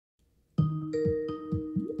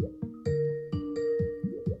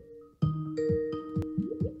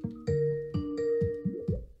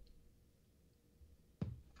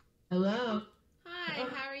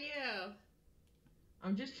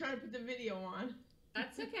video on.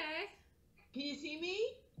 That's okay. Can you see me?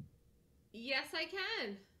 Yes, I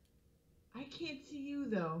can. I can't see you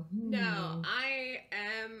though. No, I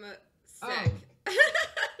am sick. Oh.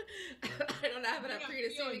 I don't have it up for you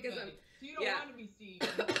to see because I'm. So you don't want to be seen.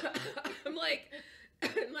 I'm like,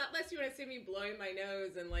 unless you want to see me blowing my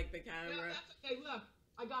nose and like the camera. No, that's okay. Look,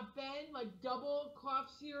 I got Ben like double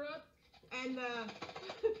cough syrup, and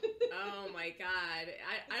oh my God,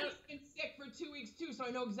 I've been sick for 2 weeks too, so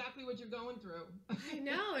I know exactly what you're going through. I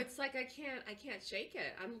know, it's like I can't shake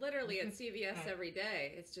it. I'm literally at CVS every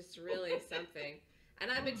day. It's just really something. And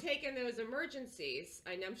I've been taking those emergencies.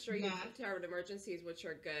 I'm sure you've covered emergencies, which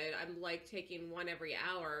are good. I'm like taking one every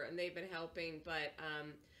hour, and they've been helping. But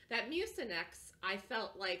that Mucinex, I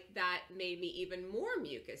felt like that made me even more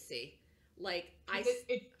mucusy. Like it's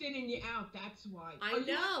thinning you out. That's why. I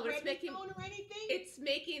know it's making or anything. It's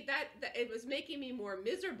making that it was making me more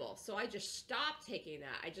miserable. So I just stopped taking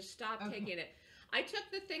that. I just stopped taking it. I took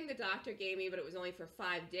the thing the doctor gave me, but it was only for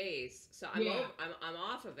 5 days. So I'm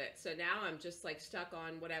off of it. So now I'm just like stuck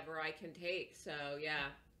on whatever I can take. So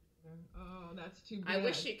yeah. Oh, that's too bad. I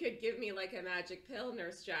wish you could give me like a magic pill,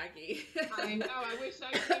 Nurse Jackie. I know. I wish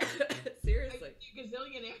I could. Seriously. I'd be a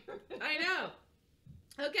gazillionaire. I know.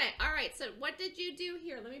 Okay. All right. So what did you do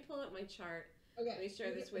here? Let me pull up my chart. Okay. Let me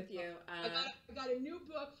share this with you. I got a new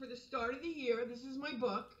book for the start of the year. This is my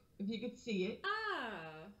book, if you could see it.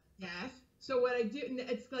 Ah. Yes. So what I did, and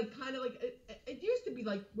it's like kind of like, it used to be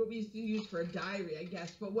like what we used to use for a diary, I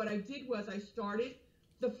guess. But what I did was I started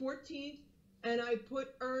the 14th, and I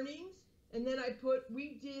put earnings, and then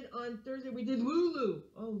we did on Thursday, we did Lulu.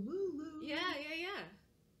 Oh, Lulu. Yeah.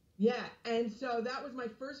 Yeah, and so that was my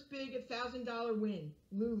first big $1,000 win,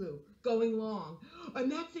 Lulu, going long.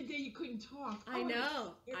 And that's the day you couldn't talk. I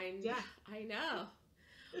know.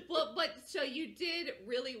 Well, but so you did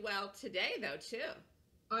really well today, though, too.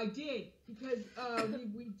 I did, because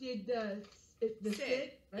we did the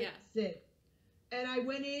SID, right? Yeah. SID. And I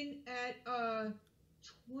went in at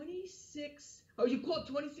 26, you called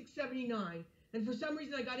 26.79. And for some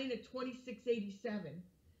reason I got in at 26.87.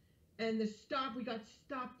 And we got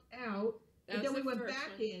stopped out. And then we went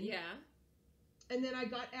back in. Yeah. And then I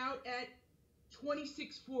got out at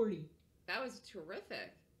 26.40. That was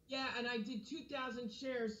terrific. Yeah, and I did 2,000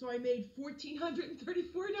 shares, so I made $1,434.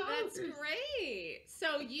 That's great.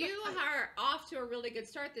 So you are off to a really good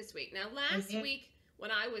start this week. Now, last week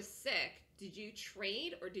when I was sick, did you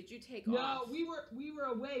trade or did you take off? No, we were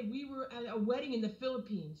away. We were at a wedding in the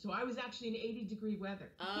Philippines, so I was actually in 80-degree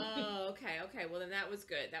weather. Oh, okay. Well, then that was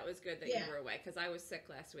good. That was good that you were away, because I was sick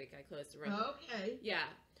last week. I closed the room. Okay. Yeah.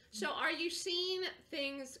 So are you seeing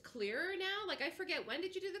things clearer now? Like, I forget, when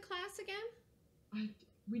did you do the class again?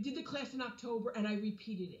 We did the class in October, and I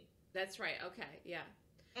repeated it. That's right. Okay. Yeah.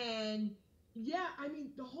 And yeah, I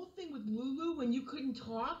mean, the whole thing with Lulu, when you couldn't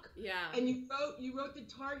talk. Yeah. And you wrote the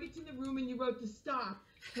targets in the room, and you wrote the stop.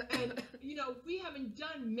 And we haven't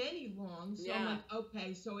done many longs, so I'm like,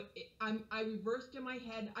 okay. So I reversed in my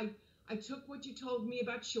head. I took what you told me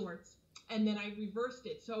about shorts, and then I reversed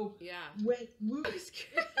it. So when Lulu.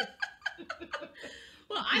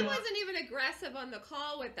 Well, I wasn't even aggressive on the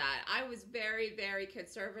call with that. I was very, very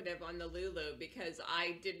conservative on the Lulu because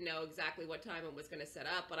I didn't know exactly what time it was going to set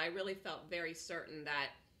up, but I really felt very certain that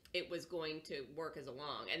it was going to work as a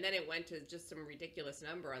long. And then it went to just some ridiculous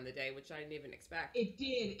number on the day, which I didn't even expect. It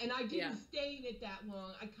did, and I didn't stay in it that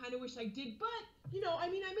long. I kind of wish I did, but, I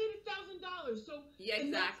made $1,000. So yeah,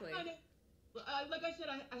 exactly. Like I said,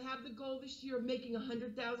 I have the goal this year of making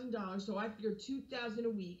 $100,000, so I figured $2,000 a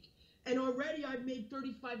week. And already I've made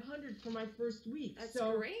 $3,500 for my first week. That's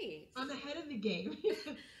so great. I'm ahead of the game.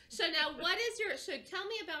 So now so tell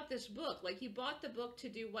me about this book. Like, you bought the book to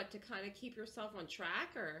do what? To kind of keep yourself on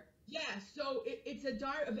track, or? Yeah, so it's a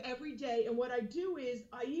diary of every day. And what I do is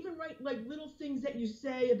I even write like little things that you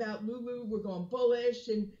say about Lulu, we're going bullish,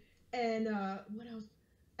 and what else?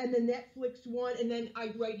 And the Netflix one. And then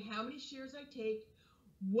I write how many shares I take,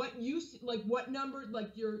 what number,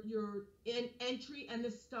 like your entry and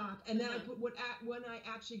the stop, and then I put when I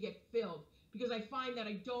actually get filled, because I find that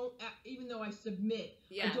I don't, even though I submit,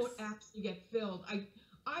 I don't actually get filled.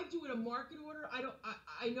 I do it a market order.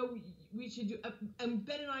 I know we should do, and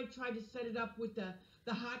Ben and I tried to set it up with the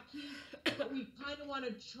hotkeys, but we kind of want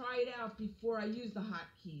to try it out before I use the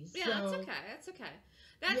hotkeys. Yeah, so, that's okay.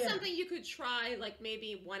 That's something you could try, like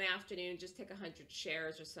maybe one afternoon, just take 100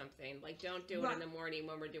 shares or something. Like, don't do it in the morning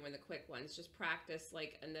when we're doing the quick ones. Just practice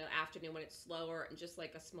like in the afternoon when it's slower, and just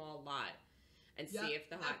like a small lot, and see if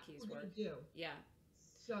the hotkeys work. Do. Yeah.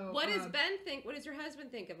 So what does Ben think? What does your husband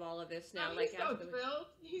think of all of this now? He's so thrilled.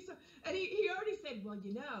 And he already said, well,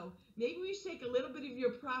 maybe we should take a little bit of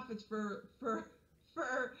your profits for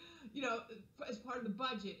as part of the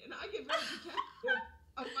budget. And I get very protective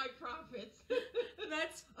of my profits.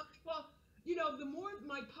 That's well, the more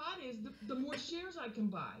my pot is, the more shares I can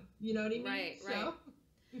buy. You know what I mean? Right.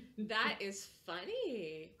 That is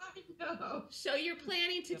funny. I know. So you're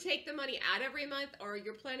planning to take the money out every month, or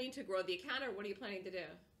you're planning to grow the account, or what are you planning to do?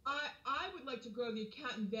 I would like to grow the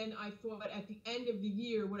account, and then I thought at the end of the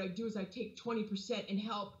year, what I do is I take 20% and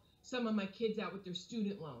help some of my kids out with their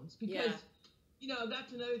student loans, because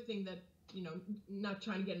that's another thing that not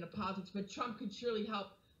trying to get into politics, but Trump could surely help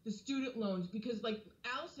the student loans, because like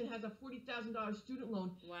Allison has a $40,000 student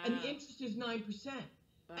loan, and the interest is 9%.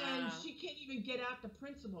 Wow. And she can't even get out the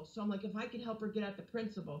principal. So I'm like, if I can help her get out the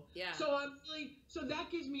principal. Yeah. So that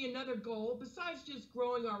gives me another goal besides just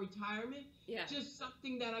growing our retirement. Yeah. Just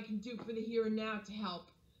something that I can do for the here and now to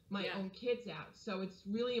help my own kids out. So it's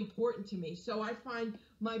really important to me. So I find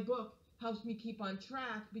my book helps me keep on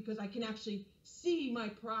track because I can actually see my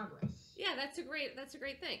progress. Yeah, that's a great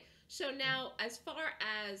thing. So now, as far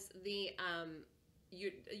as the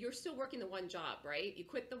you're still working the one job, right? You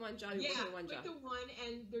quit the one job. You're working the one job. Yeah, quit the one,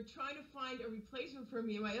 and they're trying to find a replacement for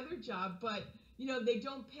me in my other job, but they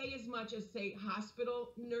don't pay as much as, say,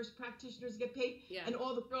 hospital nurse practitioners get paid. Yeah. And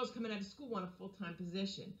all the girls coming out of school want a full-time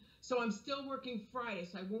position. So I'm still working Friday,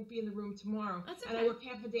 so I won't be in the room tomorrow. That's okay. And I work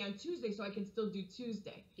half a day on Tuesday, so I can still do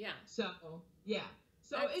Tuesday. Yeah. So, yeah.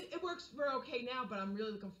 So it works for okay now, but I'm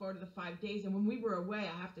really looking forward to the 5 days. And when we were away,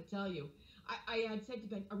 I have to tell you, I had said to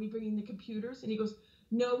Ben, are we bringing the computers? And he goes,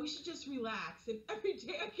 no, we should just relax. And every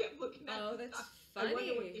day I kept looking at that's stuff. funny. I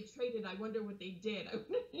wonder what they traded. I wonder what they did.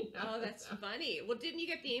 Oh, that's funny. Well, didn't you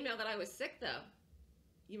get the email that I was sick, though?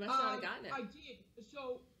 You must not have gotten it. I did.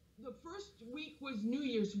 So the first week was New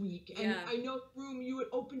Year's week. And I know the room, you had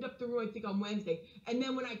opened up the room, I think, on Wednesday. And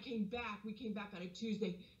then when I came back, we came back on a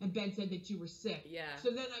Tuesday, and Ben said that you were sick. Yeah. So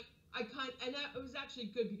then and that was actually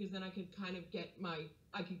good because then I could kind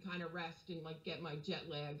of rest and like get my jet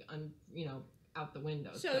lag out the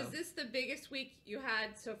window. So is this the biggest week you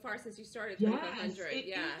had so far since you started? Yes, 3,500. it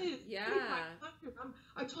is. Yeah. 3,500.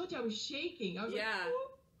 I told you I was shaking. I was like,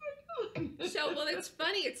 oh my God. So, well, it's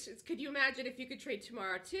funny. It's could you imagine if you could trade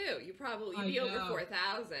tomorrow too? You'd be over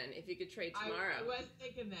 4,000 if you could trade tomorrow. I was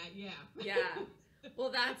thinking that. Yeah. Yeah.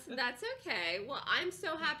 Well, that's okay. Well, I'm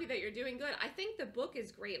so happy that you're doing good. I think the book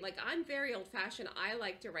is great. Like, I'm very old-fashioned. I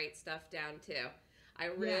like to write stuff down too. I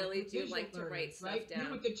really do like to write stuff down.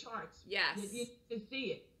 You with the charts. Yes. You can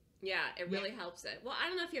see it. Yeah, it really helps it. Well, I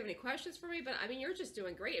don't know if you have any questions for me, but I mean, you're just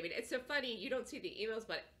doing great. I mean, it's so funny. You don't see the emails,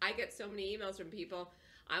 but I get so many emails from people.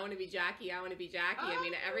 I want to be Jackie. I want to be Jackie. I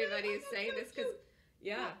mean, everybody is saying this because,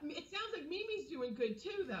 it sounds like Mimi's doing good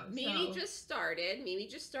too, though. Mimi just started.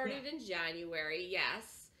 In January,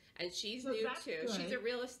 yes. And she's new too. Good. She's a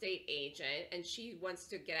real estate agent, and she wants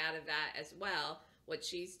to get out of that as well, what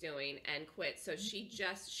she's doing, and quit. So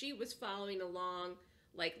she was following along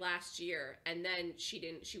like last year, and then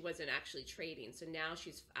she wasn't actually trading. So now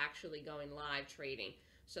she's actually going live trading.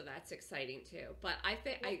 So that's exciting too. But I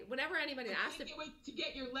think whenever anybody asks, I can't wait to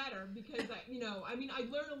get your letter because I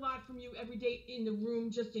learn a lot from you every day in the room,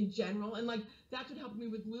 just in general, and like that's what helped me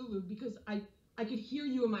with Lulu because I could hear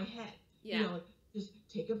you in my head. Yeah. Just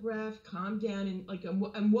take a breath, calm down, and like,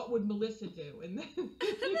 and what would Melissa do? And then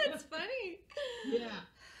that's funny. Yeah.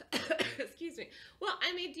 Excuse me. Well,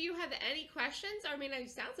 I mean, do you have any questions? I mean, it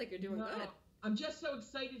sounds like you're doing good. I'm just so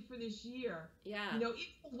excited for this year. Yeah.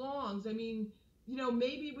 It belongs. I mean,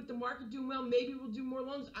 maybe with the market doing well, maybe we'll do more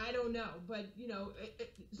loans. I don't know. But,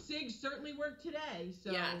 SIG certainly worked today.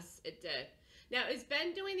 So yes, it did. Now, is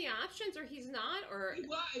Ben doing the options or he's not? Or he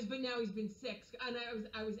was, but now he's been sick. And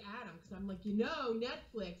I was at him because I'm like,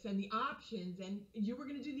 Netflix and the options. And you were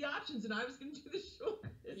going to do the options and I was going to do the short.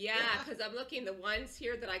 Yeah, because I'm looking. The ones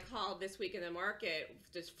here that I called this week in the market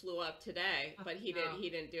just flew up today. But he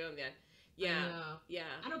didn't do them yet. Yeah. Yeah.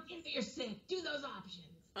 I don't care that you're sick. Do those options.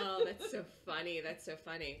 Oh, that's so funny. That's so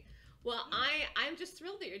funny. Well, I'm just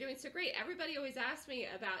thrilled that you're doing so great. Everybody always asks me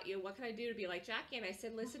about, what can I do to be like Jackie? And I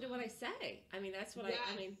said, listen to what I say. I mean, that's what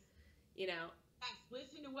I mean, Yes,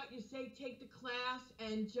 listen to what you say, take the class,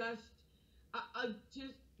 and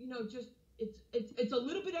it's a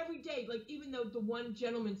little bit every day. Like, even though the one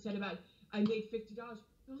gentleman said about, I made $50.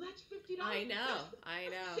 Well, that's $50. I know.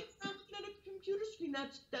 6 hours at a computer screen.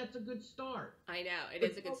 That's a good start. I know. It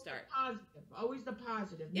is a good start. Always the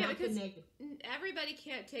positive, yeah, not the negative. Everybody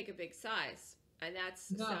can't take a big size. And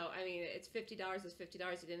that's, so, I mean, it's $50 is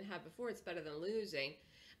 $50 you didn't have before. It's better than losing.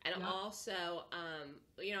 And also,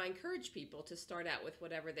 you know, I encourage people to start out with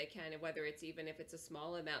whatever they can, and whether it's even if it's a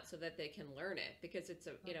small amount, so that they can learn it, because it's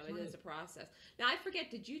a, you know, it is a process. Now, I forget,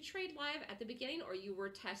 did you trade live at the beginning, or you were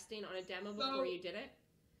testing on a demo before you did it?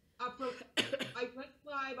 I went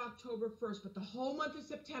live October 1st, but the whole month of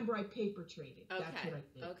September I paper traded. Okay. That's what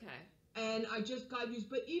I did. Okay. And I just got used.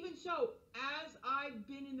 But even so, as I've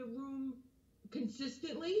been in the room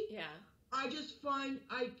consistently, I just find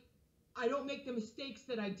I don't make the mistakes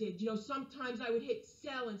that I did. You know, sometimes I would hit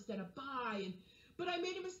sell instead of buy, but I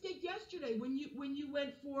made a mistake yesterday when you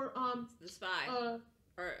went for the SPY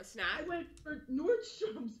or a snap. I went for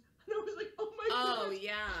Nordstrom's, and I was like, oh my god. Oh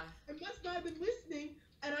yeah. I must not have been listening.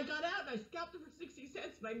 And I got out and I scalped it for 60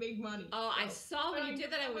 cents and I made money. Oh, so, I saw when you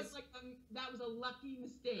did that. I was like, that was a lucky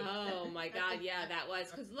mistake. Oh my God, yeah, that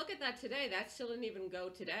was. Because look at that today. That still didn't even go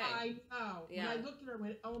today. I know. Yeah. When I looked at her and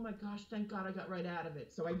went, oh my gosh, thank God I got right out of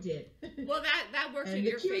it. So I did. Well, that works in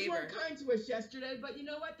your favor. The Qs weren't kind to us yesterday, but you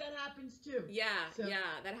know what? That happens too. Yeah,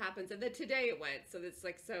 yeah, that happens. And then today it went, so it's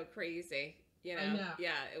like so crazy. You know? I know.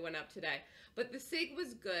 Yeah, it went up today. But the SIG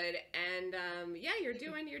was good, and yeah, you're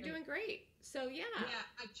doing great. So yeah. Yeah,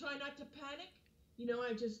 I try not to panic. You know,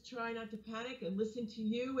 I just try not to panic and listen to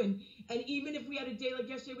you. And even if we had a day like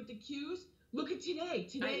yesterday with the Qs, look at today.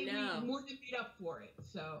 Today we more than made up for it.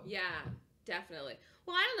 So yeah, definitely.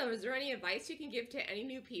 Well, I don't know. Is there any advice you can give to any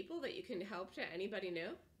new people that you can help to anybody new?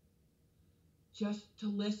 Just to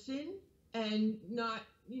listen and not,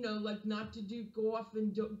 you know, like not to go off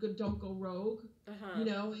and don't go rogue. You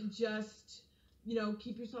know, and just, you know,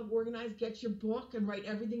 keep yourself organized, get your book and write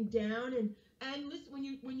everything down, and listen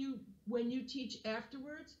when you teach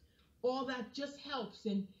afterwards, all that just helps,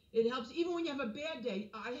 and it helps even when you have a bad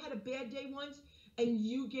day. I had a bad day once, and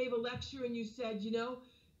you gave a lecture and you said, you know,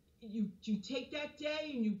 you take that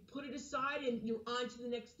day and you put it aside and you're on to the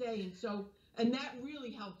next day, and that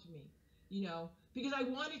really helped me, you know, because I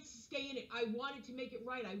wanted to stay in it. I wanted to make it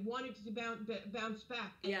right. I wanted to bounce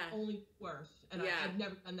back. And only worse. And I've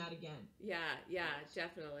never done that again. Yeah,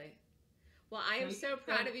 definitely. Well, I am so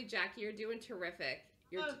proud of you, Jackie. You're doing terrific.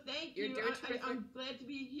 Thank you. You're doing terrific. I'm glad to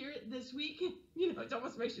be here this week. You know, it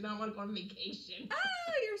almost makes you not want to go on vacation.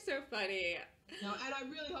 Oh, you're so funny. No, and I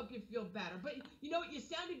really hope you feel better. But you know what? You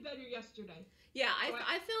sounded better yesterday. Yeah, I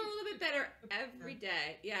feel a little bit better every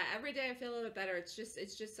day. Yeah, every day I feel a little bit better.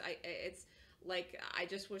 It's like, I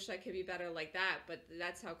just wish I could be better like that, but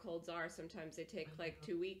that's how colds are. Sometimes they take like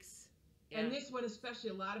 2 weeks. Yeah. And this one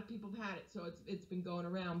especially, a lot of people have had it, so it's been going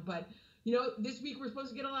around. But, you know, this week we're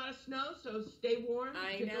supposed to get a lot of snow, so stay warm.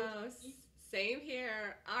 I know. Same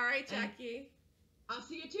here. All right, Jackie. I'll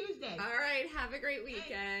see you Tuesday. All right. Have a great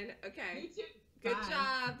weekend. Okay. You too. Good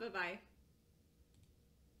job. Bye-bye.